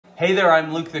Hey there,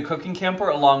 I'm Luke the Cooking Camper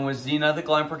along with Zena the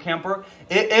Glamper Camper.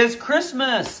 It is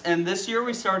Christmas, and this year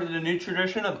we started a new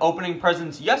tradition of opening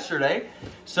presents yesterday.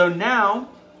 So now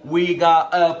we got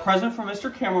a present from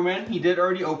Mr. Cameraman. He did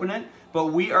already open it,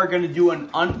 but we are going to do an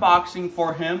unboxing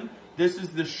for him. This is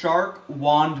the Shark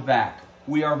WANDVAC.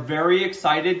 We are very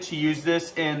excited to use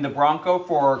this in the Bronco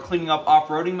for cleaning up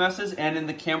off-roading messes and in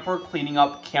the camper cleaning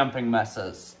up camping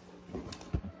messes.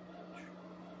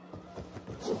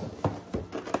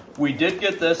 We did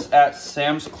get this at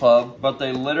Sam's Club, but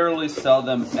they literally sell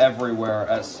them everywhere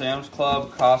at Sam's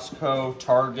Club, Costco,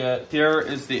 Target. Here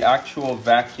is the actual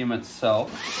vacuum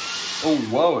itself. Oh,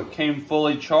 whoa, it came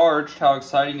fully charged. How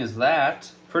exciting is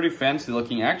that? Pretty fancy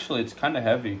looking. Actually, it's kind of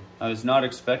heavy. I was not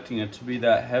expecting it to be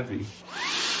that heavy.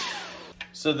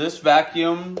 So this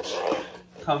vacuum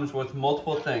comes with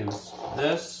multiple things.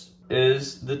 This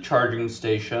is the charging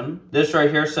station. This right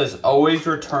here says always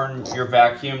return your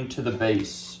vacuum to the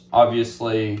base.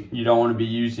 Obviously, you don't want to be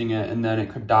using it and then it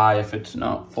could die if it's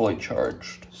not fully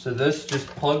charged. So this just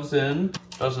plugs in,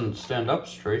 doesn't stand up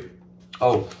straight.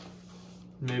 Oh,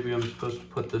 maybe I'm supposed to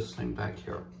put this thing back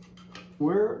here.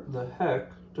 Where the heck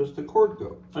does the cord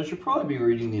go? I should probably be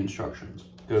reading the instructions.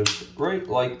 Goes right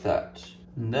like that.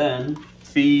 And then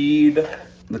feed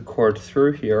the cord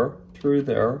through here, through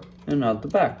there, and out the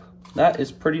back. That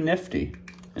is pretty nifty.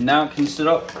 And now it can sit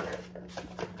up.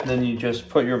 Then you just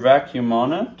put your vacuum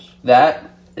on it.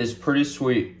 That is pretty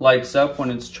sweet. Lights up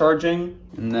when it's charging.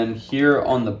 And then here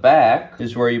on the back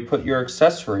is where you put your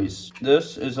accessories.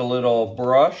 This is a little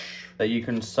brush that you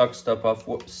can suck stuff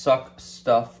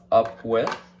up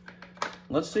with.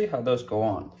 Let's see how those go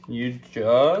on. You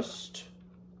just...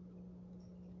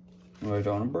 I don't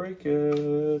want to break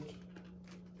it.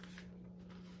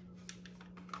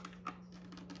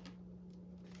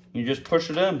 You just push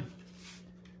it in.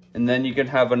 And then you can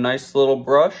have a nice little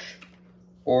brush,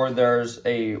 or there's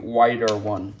a wider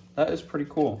one. That is pretty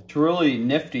cool. It's really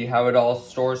nifty how it all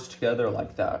stores together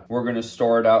like that. We're gonna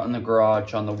store it out in the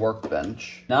garage on the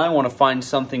workbench. Now I wanna find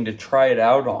something to try it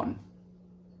out on.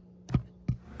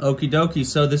 Okie dokie,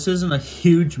 so this isn't a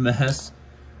huge mess,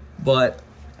 but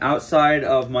outside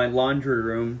of my laundry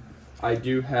room, I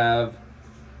do have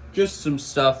just some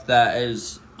stuff that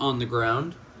is on the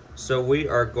ground. So we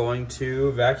are going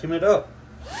to vacuum it up.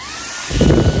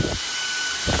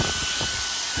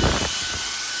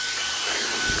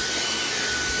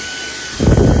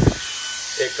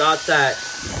 It got that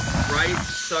right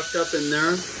sucked up in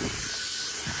there.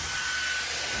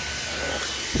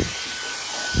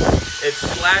 It's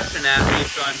flashing at me,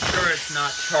 so I'm sure it's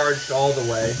not charged all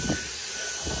the way.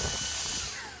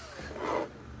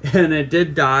 And it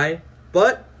did die,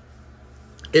 but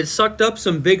it sucked up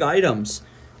some big items.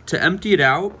 To empty it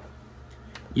out,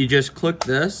 you just click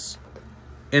this,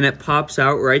 and it pops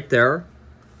out right there.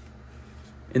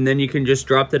 And then you can just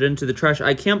drop that into the trash.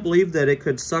 I can't believe that it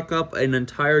could suck up an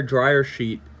entire dryer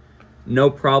sheet. No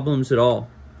problems at all.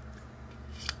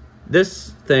 This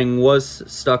thing was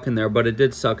stuck in there, but it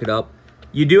did suck it up.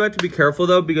 You do have to be careful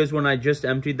though, because when I just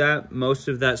emptied that, most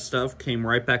of that stuff came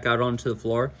right back out onto the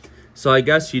floor. So I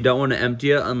guess you don't want to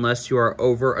empty it unless you are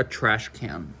over a trash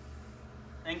can.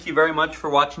 Thank you very much for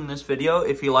watching this video.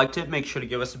 If you liked it, make sure to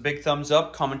give us a big thumbs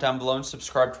up, comment down below, and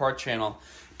subscribe to our channel.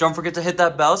 Don't forget to hit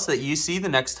that bell so that you see the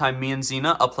next time me and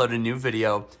Zena upload a new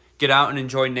video. Get out and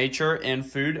enjoy nature and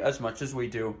food as much as we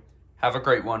do. Have a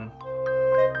great one.